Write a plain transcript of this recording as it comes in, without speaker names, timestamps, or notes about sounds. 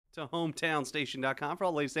to hometownstation.com for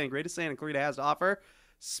all the latest and greatest Santa Clarita has to offer.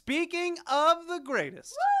 Speaking of the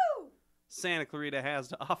greatest, Woo! Santa Clarita has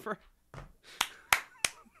to offer.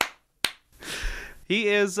 He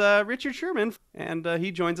is Richard Sherman, and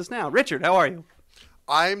he joins us now. Richard, how are you?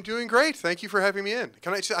 I'm doing great. Thank you for having me in.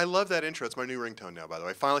 Can I say I love that intro. It's my new ringtone now, by the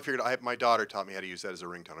way. I finally figured my daughter taught me how to use that as a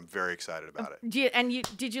ringtone. I'm very excited about it.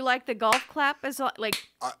 Did you like the golf clap as well? Like?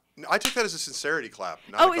 I took that as a sincerity clap,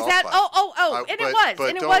 not Oh, a is golf that? clap. Oh, and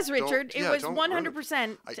it was, Richard. It was don't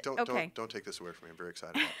 100%. Okay. Don't take this away from me. I'm very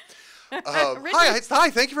excited about it. Hi.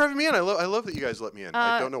 Thank you for having me in. I love that you guys let me in.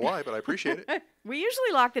 I don't know why, but I appreciate it. We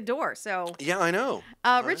usually lock the door, so. Yeah, I know.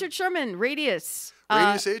 Richard Sherman, Radius.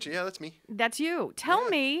 Radius agent. Yeah, that's me. That's you. Tell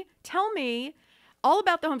me all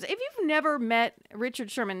about the homes. If you've never met Richard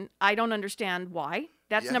Sherman, I don't understand why.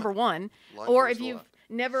 That's number one. Or if you've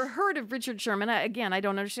never heard of Richard Sherman, again, I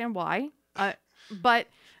don't understand why. But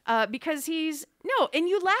because and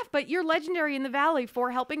you laugh, but you're legendary in the Valley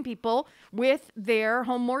for helping people with their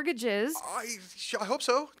home mortgages. I hope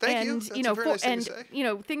so. Thank you. That's a very nice thing to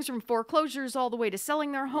say. Things from foreclosures all the way to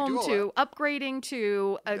selling their home to upgrading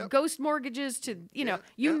to ghost mortgages to,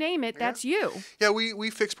 you name it, that's you. Yeah, we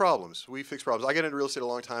fix problems. I got into real estate a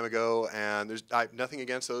long time ago, and there's nothing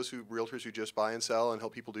against those realtors who just buy and sell and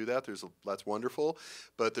help people do that. That's wonderful,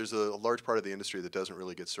 but there's a large part of the industry that doesn't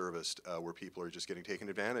really get serviced, where people are just getting taken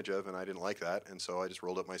advantage of, and I didn't like that. And so I just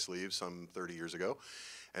rolled up my sleeves some 30 years ago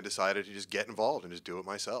and decided to just get involved and just do it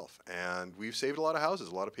myself. And we've saved a lot of houses,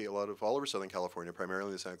 a lot of all over Southern California, primarily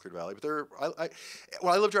in the Santa Clarita Valley. But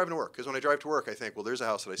I love driving to work, because when I drive to work, I think, well, there's a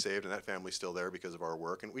house that I saved, and that family's still there because of our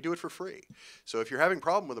work, and we do it for free. So if you're having a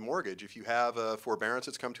problem with a mortgage, if you have a forbearance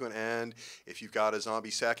that's come to an end, if you've got a zombie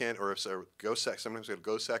second, or if sometimes we have a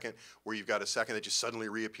ghost second, where you've got a second that just suddenly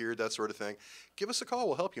reappeared, that sort of thing, give us a call.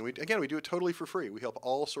 We'll help you. We do it totally for free. We help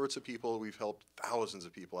all sorts of people. We've helped thousands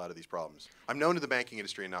of people out of these problems. I'm known to the banking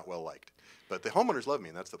industry and not well liked, but the homeowners love me,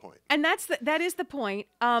 and that's the point. And that is the point.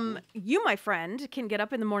 You, my friend, can get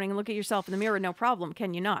up in the morning and look at yourself in the mirror, no problem,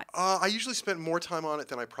 can you not? I usually spend more time on it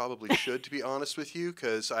than I probably should, to be honest with you,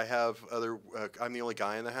 because I have I'm the only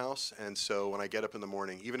guy in the house, and so when I get up in the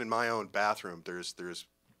morning, even in my own bathroom, there's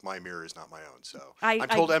my mirror is not my own. So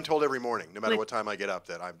I'm told every morning, no matter what time I get up,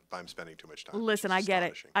 that I'm spending too much time. Listen, I get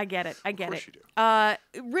it. Of course you do.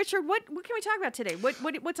 Richard, what can we talk about today?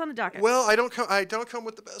 What's on the docket? Well, I don't come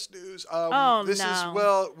with the best news.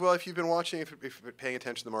 If you've been watching, if you've been paying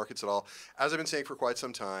attention to the markets at all, as I've been saying for quite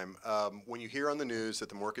some time, when you hear on the news that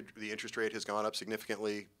the interest rate has gone up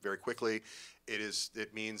significantly, very quickly,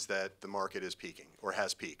 it means that the market is peaking or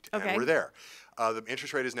has peaked, and we're there. The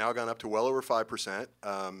interest rate has now gone up to well over 5%.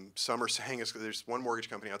 Some are saying there's one mortgage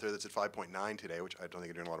company out there that's at 5.9 today, which I don't think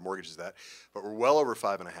they're doing a lot of mortgages at that, but we're well over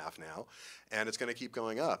 5.5 now, and it's going to keep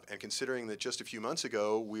going up. And considering that just a few months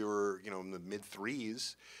ago we were, in the mid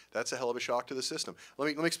threes, that's a hell of a shock to the system.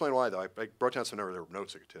 Let me explain why, though. I wrote down some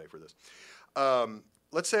notes today for this.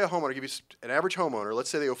 Let's say a homeowner, give you an average homeowner. Let's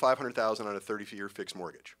say they owe $500,000 on a 30-year fixed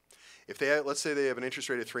mortgage. Let's say they have an interest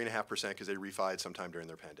rate of 3.5% because they refied sometime during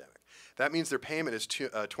their pandemic. That means their payment is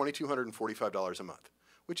 $2,245 a month,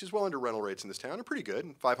 which is well under rental rates in this town, and pretty good.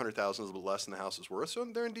 And $500,000 is a little less than the house is worth, so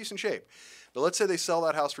they're in decent shape. But let's say they sell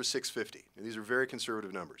that house for $650. And these are very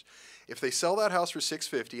conservative numbers. If they sell that house for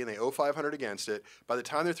 $650 and they owe $500 against it, by the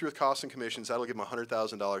time they're through with costs and commissions, that'll give them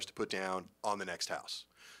 $100,000 to put down on the next house.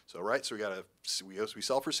 So we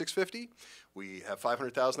sell for $650. We have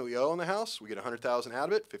 $500,000 that we owe on the house. We get $100,000 out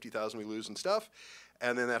of it. $50,000 we lose and stuff,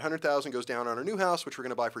 and then that $100,000 goes down on our new house, which we're going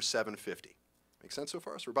to buy for $750. Make sense so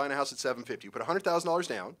far? So we're buying a house at $750. We put $100,000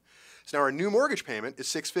 down. So now our new mortgage payment is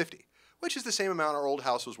 $650, which is the same amount our old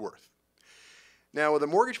house was worth. Now with a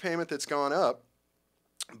mortgage payment that's gone up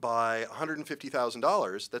by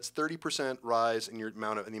 $150,000, that's 30% rise in the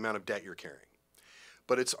amount of debt you're carrying.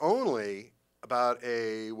 But it's only about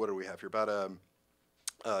about a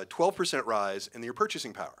 12% rise in your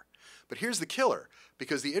purchasing power. But here's the killer,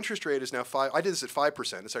 because the interest rate is now 5. I did this at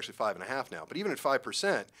 5%. It's actually 5.5 now. But even at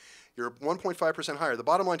 5%, you're 1.5% higher. The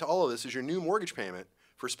bottom line to all of this is your new mortgage payment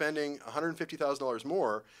for spending $150,000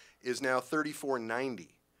 more is now $3,490,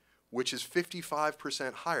 which is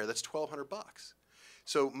 55% higher. That's $1,200.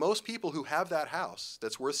 So most people who have that house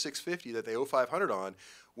that's worth $650 that they owe $500 on,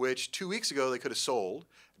 which 2 weeks ago they could have sold,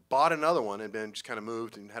 bought another one and then just kind of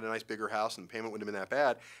moved and had a nice bigger house and the payment wouldn't have been that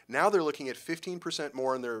bad. Now they're looking at 15%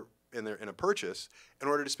 more in a purchase in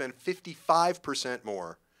order to spend 55%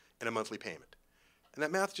 more in a monthly payment. And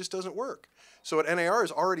that math just doesn't work. So what NAR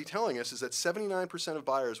is already telling us is that 79% of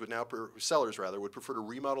sellers would prefer to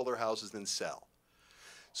remodel their houses than sell.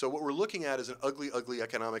 So what we're looking at is an ugly, ugly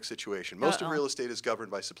economic situation. Most of real estate is governed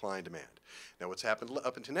by supply and demand. Now, what's happened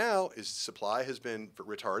up until now is supply has been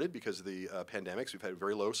retarded because of the pandemics. We've had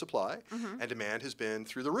very low supply, and demand has been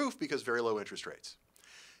through the roof because of very low interest rates.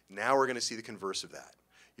 Now we're going to see the converse of that.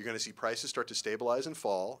 You're going to see prices start to stabilize and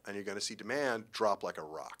fall, and you're going to see demand drop like a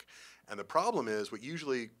rock. And the problem is, what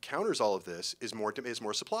usually counters all of this is more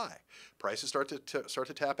supply. Prices start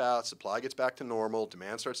to tap out, supply gets back to normal,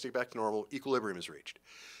 demand starts to get back to normal, equilibrium is reached.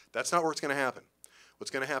 That's not what's going to happen.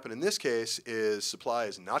 What's going to happen in this case is supply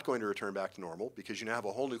is not going to return back to normal because you now have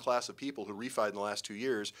a whole new class of people who refied in the last 2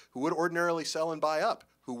 years who would ordinarily sell and buy up,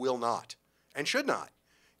 who will not and should not.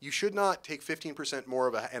 You should not take 15%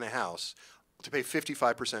 more in a house to pay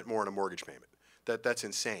 55% more in a mortgage payment. That's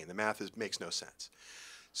insane. The math makes no sense.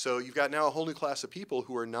 So you've got now a whole new class of people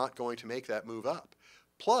who are not going to make that move up.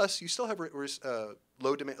 Plus, you still have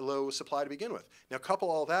low supply to begin with. Now, couple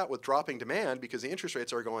all that with dropping demand because the interest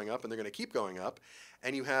rates are going up and they're going to keep going up,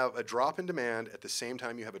 and you have a drop in demand at the same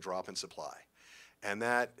time you have a drop in supply. And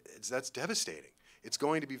that's devastating. It's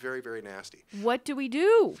going to be very, very nasty. What do we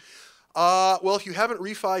do? Well, if you haven't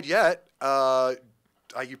refied yet,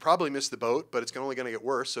 you probably missed the boat, but it's only going to get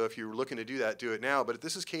worse. So if you're looking to do that, do it now. But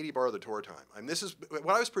this is Katie Bar the tour time. And this is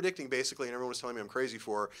what I was predicting, basically, and everyone was telling me I'm crazy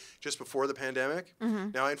for just before the pandemic.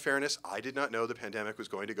 Now, in fairness, I did not know the pandemic was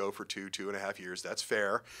going to go for 2.5 years. That's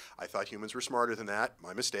fair. I thought humans were smarter than that.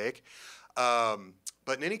 My mistake.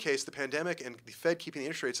 But in any case, the pandemic and the Fed keeping the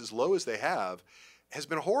interest rates as low as they have has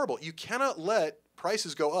been horrible. You cannot let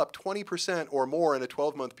prices go up 20% or more in a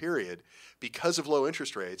 12-month period because of low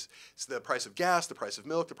interest rates. So the price of gas, the price of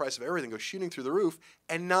milk, the price of everything goes shooting through the roof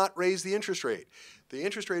and not raise the interest rate. The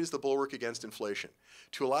interest rate is the bulwark against inflation.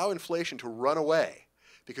 To allow inflation to run away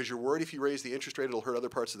because you're worried if you raise the interest rate it'll hurt other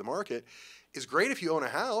parts of the market is great if you own a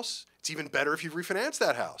house. It's even better if you've refinanced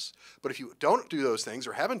that house. But if you don't do those things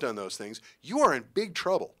or haven't done those things, you are in big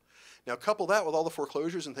trouble. Now couple that with all the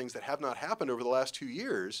foreclosures and things that have not happened over the last 2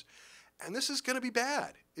 years, and this is going to be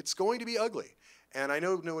bad. It's going to be ugly. And I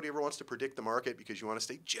know nobody ever wants to predict the market because you want to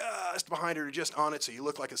stay just behind it or just on it so you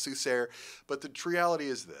look like a soothsayer. But the reality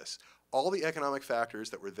is this. All the economic factors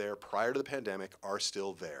that were there prior to the pandemic are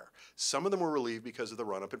still there. Some of them were relieved because of the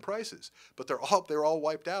run-up in prices, but they're all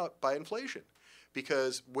wiped out by inflation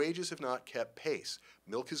because wages have not kept pace.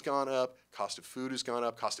 Milk has gone up, cost of food has gone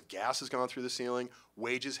up, cost of gas has gone through the ceiling.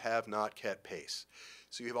 Wages have not kept pace.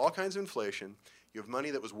 So you have all kinds of inflation. You have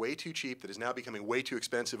money that was way too cheap that is now becoming way too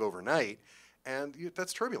expensive overnight, and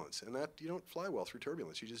that's turbulence, and that you don't fly well through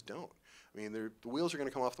turbulence. You just don't. I mean, the wheels are going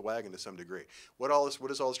to come off the wagon to some degree. What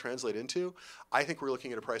does all this translate into? I think we're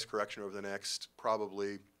looking at a price correction over the next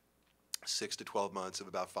probably 6 to 12 months of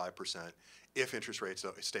about 5% if interest rates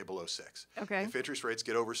stay below 6. Okay. If interest rates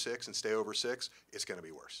get over 6 and stay over 6, it's going to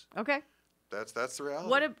be worse. Okay. That's the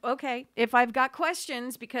reality. Okay. If I've got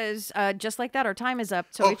questions, because just like that, our time is up.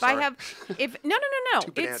 So no.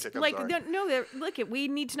 Too pedantic, it's like sorry. Look, we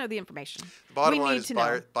need to know the information. The bottom line is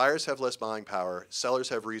buyers have less buying power, sellers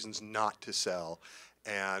have reasons not to sell,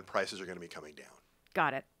 and prices are going to be coming down.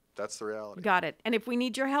 Got it. That's the reality. Got it. And if we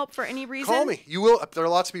need your help for any reason, call me. You will. There are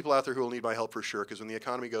lots of people out there who will need my help for sure. Because when the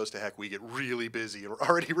economy goes to heck, we get really busy, and we're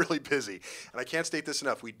already really busy. And I can't state this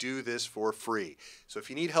enough. We do this for free. So if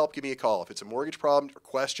you need help, give me a call. If it's a mortgage problem or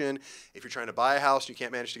question, if you're trying to buy a house and you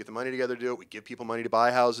can't manage to get the money together to do it, we give people money to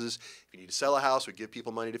buy houses. If you need to sell a house, we give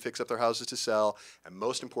people money to fix up their houses to sell. And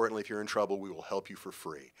most importantly, if you're in trouble, we will help you for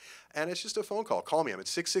free. And it's just a phone call. Call me. I'm at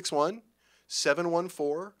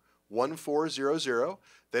 661-714-1400.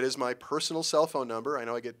 That is my personal cell phone number. I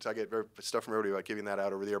know I get stuff from everybody about giving that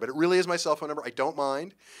out over the air, but it really is my cell phone number. I don't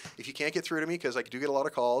mind. If you can't get through to me, because I do get a lot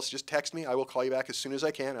of calls, just text me. I will call you back as soon as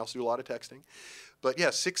I can. I also do a lot of texting. But yeah,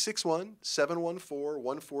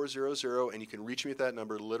 661-714-1400, and you can reach me at that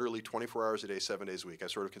number literally 24 hours a day, 7 days a week.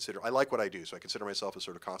 I like what I do, so I consider myself as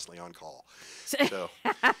sort of constantly on call. So.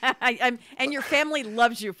 And your family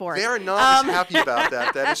loves you for it. They are not as happy about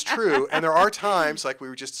that. That is true. And there are times, like we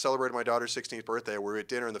were just celebrating my daughter's 16th birthday, we were at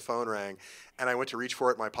dinner and the phone rang, and I went to reach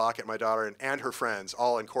for it in my pocket. My daughter and her friends,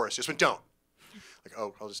 all in chorus, just went, "Don't." Like,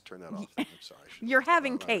 oh, I'll just turn that off. I'm sorry. You're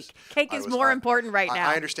having cake. Cake is more important right now.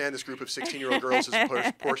 I understand this group of 16-year-old girls is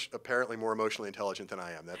apparently more emotionally intelligent than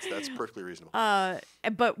I am. That's perfectly reasonable.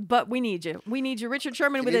 But we need you. We need you. Richard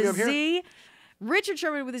Sherman with a Z. Richard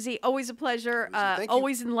Sherman with a Z. Always a pleasure.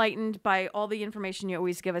 Always enlightened by all the information you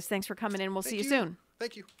always give us. Thanks for coming in. We'll see you soon.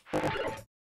 Thank you.